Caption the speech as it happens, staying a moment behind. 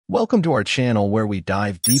Welcome to our channel where we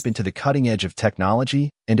dive deep into the cutting edge of technology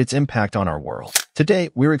and its impact on our world. Today,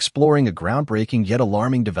 we're exploring a groundbreaking yet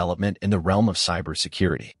alarming development in the realm of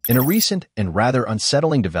cybersecurity. In a recent and rather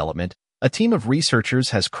unsettling development, a team of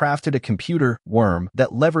researchers has crafted a computer worm that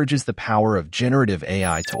leverages the power of generative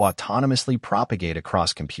AI to autonomously propagate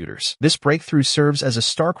across computers. This breakthrough serves as a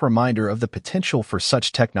stark reminder of the potential for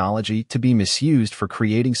such technology to be misused for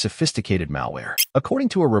creating sophisticated malware. According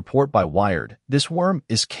to a report by Wired, this worm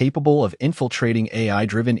is capable of infiltrating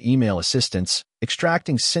AI-driven email assistants,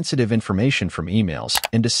 extracting sensitive information from emails,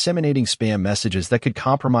 and disseminating spam messages that could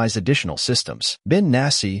compromise additional systems. Ben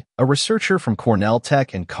Nassi, a researcher from Cornell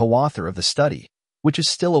Tech and co-author of the study, which is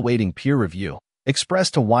still awaiting peer review,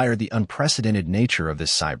 expressed to Wired the unprecedented nature of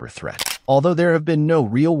this cyber threat. Although there have been no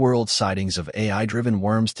real-world sightings of AI-driven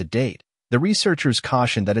worms to date, the researchers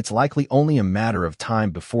caution that it's likely only a matter of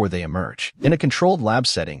time before they emerge. In a controlled lab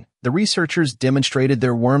setting, the researchers demonstrated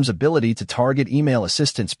their worm's ability to target email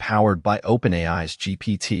assistants powered by OpenAI's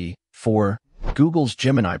GPT-4, Google's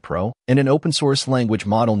Gemini Pro, and an open-source language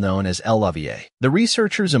model known as LLVA. The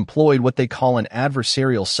researchers employed what they call an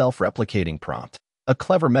adversarial self-replicating prompt, a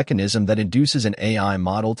clever mechanism that induces an AI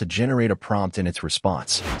model to generate a prompt in its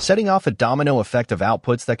response, setting off a domino effect of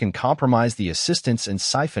outputs that can compromise the assistants and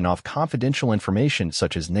siphon off confidential information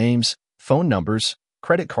such as names, phone numbers,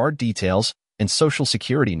 credit card details, and social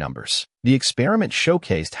security numbers. The experiment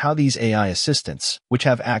showcased how these AI assistants, which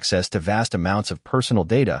have access to vast amounts of personal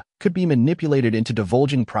data, could be manipulated into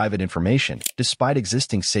divulging private information, despite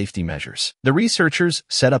existing safety measures. The researchers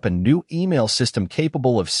set up a new email system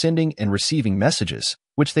capable of sending and receiving messages,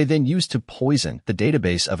 which they then used to poison the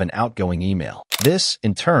database of an outgoing email. This,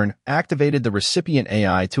 in turn, activated the recipient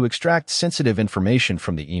AI to extract sensitive information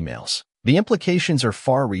from the emails. The implications are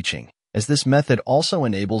far-reaching, as this method also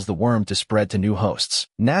enables the worm to spread to new hosts.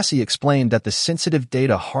 Nassi explained that the sensitive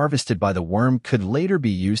data harvested by the worm could later be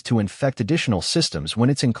used to infect additional systems when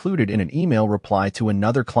it's included in an email reply to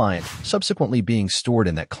another client, subsequently being stored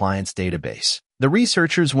in that client's database. The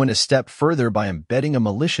researchers went a step further by embedding a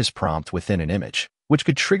malicious prompt within an image, which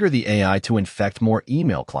could trigger the AI to infect more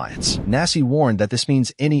email clients. Nassi warned that this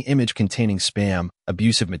means any image containing spam,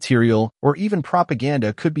 abusive material, or even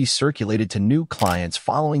propaganda could be circulated to new clients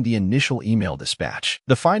following the initial email dispatch.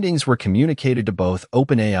 The findings were communicated to both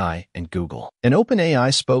OpenAI and Google. An OpenAI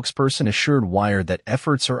spokesperson assured Wired that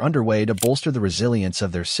efforts are underway to bolster the resilience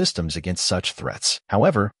of their systems against such threats.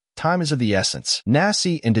 However, time is of the essence.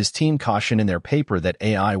 Nassi and his team caution in their paper that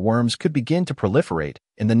AI worms could begin to proliferate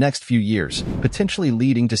in the next few years, potentially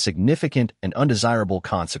leading to significant and undesirable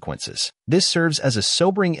consequences. This serves as a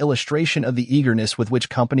sobering illustration of the eagerness with which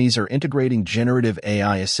companies are integrating generative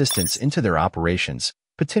AI assistants into their operations,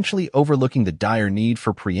 potentially overlooking the dire need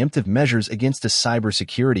for preemptive measures against a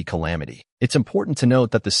cybersecurity calamity. It's important to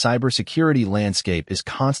note that the cybersecurity landscape is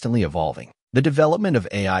constantly evolving. The development of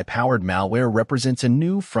AI-powered malware represents a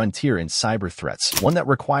new frontier in cyber threats, one that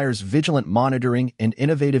requires vigilant monitoring and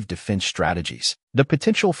innovative defense strategies. The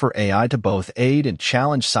potential for AI to both aid and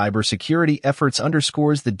challenge cybersecurity efforts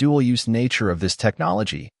underscores the dual-use nature of this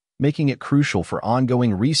technology, making it crucial for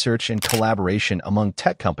ongoing research and collaboration among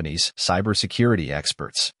tech companies, cybersecurity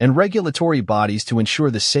experts, and regulatory bodies to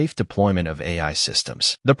ensure the safe deployment of AI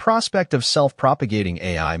systems. The prospect of self-propagating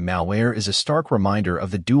AI malware is a stark reminder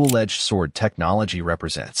of the dual-edged sword technology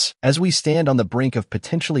represents. As we stand on the brink of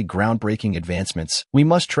potentially groundbreaking advancements, we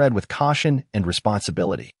must tread with caution and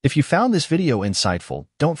responsibility. If you found this video insightful,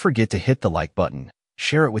 don't forget to hit the like button,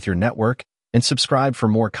 share it with your network, and subscribe for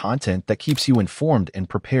more content that keeps you informed and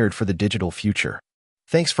prepared for the digital future.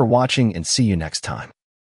 Thanks for watching and see you next time.